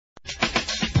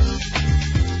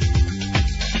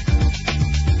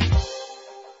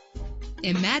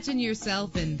Imagine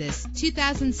yourself in this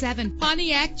 2007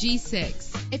 Pontiac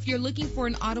G6. If you're looking for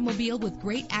an automobile with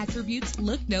great attributes,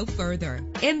 look no further.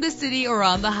 In the city or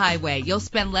on the highway, you'll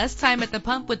spend less time at the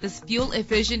pump with this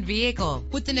fuel-efficient vehicle.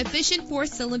 With an efficient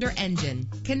 4-cylinder engine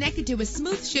connected to a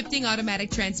smooth shifting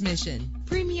automatic transmission,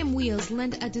 premium wheels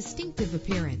lend a distinctive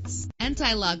appearance.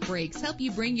 Anti-lock brakes help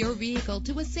you bring your vehicle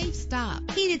to a safe stop.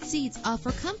 Heated seats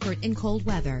offer comfort in cold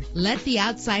weather. Let the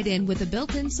outside in with a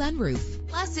built-in sunroof.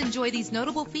 Plus, enjoy these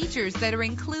notable features that are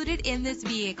included in this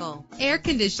vehicle: air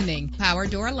conditioning, power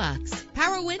door locks,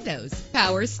 power windows,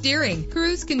 power steering,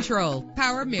 cruise control,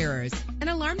 power mirrors, an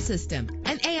alarm system,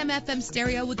 an AM/FM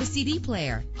stereo with a CD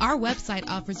player. Our website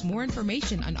offers more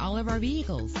information on all of our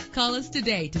vehicles. Call us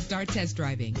today to start test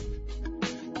driving.